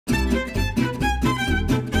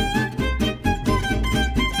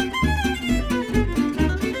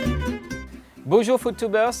Bonjour food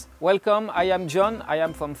tubers, welcome. I am John, I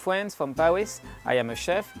am from France, from Paris. I am a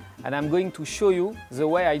chef and I'm going to show you the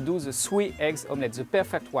way I do the 3 eggs omelette, the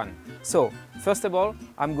perfect one. So, first of all,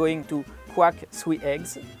 I'm going to crack 3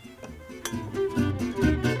 eggs.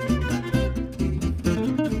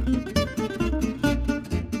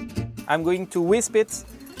 I'm going to whisk it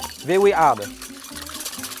very hard.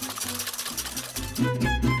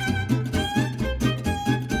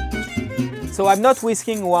 So I'm not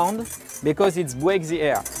whisking round because it breaks the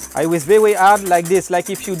air. I whisk very hard like this,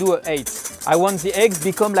 like if you do an 8. I want the eggs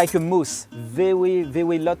become like a mousse,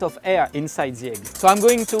 very lot of air inside the egg. So I'm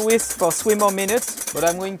going to whisk for 3 more minutes, but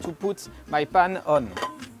I'm going to put my pan on.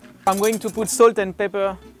 I'm going to put salt and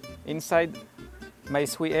pepper inside my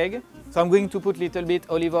 3 eggs. So I'm going to put a little bit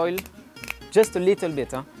olive oil, just a little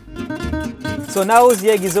bit. So now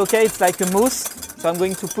the egg is okay, it's like a mousse, so I'm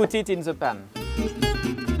going to put it in the pan.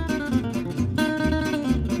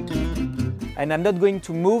 And I'm not going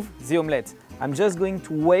to move the omelette. I'm just going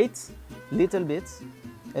to wait a little bit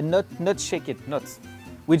and not shake it, not.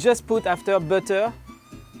 We just put after butter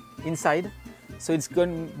inside, so it's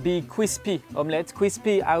going to be crispy omelette,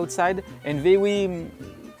 crispy outside and very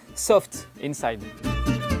soft inside.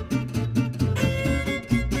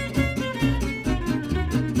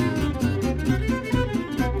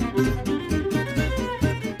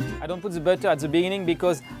 I don't put the butter at the beginning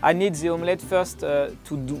because I need the omelette first to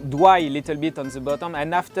dry a little bit on the bottom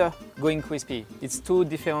and after going crispy. It's 2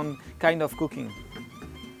 different kind of cooking.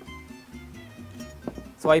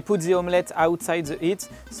 So I put the omelette outside the heat,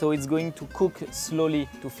 so it's going to cook slowly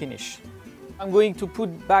to finish. I'm going to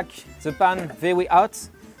put back the pan very hot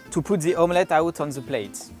to put the omelette out on the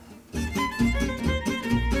plate.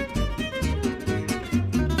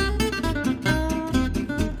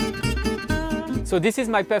 So this is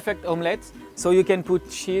my perfect omelette. So you can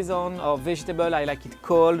put cheese on or vegetable, I like it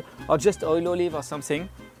cold, or just oil olive or something.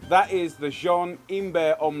 That is the Jean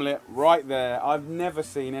Imbert omelette right there. I've never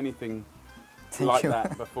seen anything like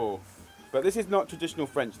that before. But this is not traditional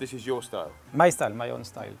French, this is your style. My style, my own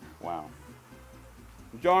style. Wow.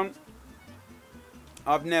 John,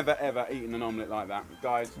 I've never ever eaten an omelette like that.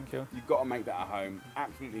 Guys, you've got to make that at home.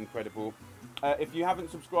 Absolutely incredible. If you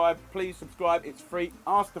haven't subscribed, please subscribe. It's free.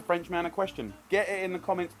 Ask the Frenchman a question. Get it in the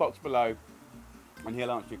comments box below and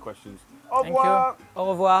he'll answer your questions. Au revoir. Thank you. Au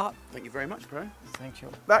revoir. Thank you very much, bro. Thank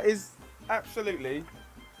you. That is absolutely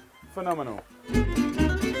phenomenal.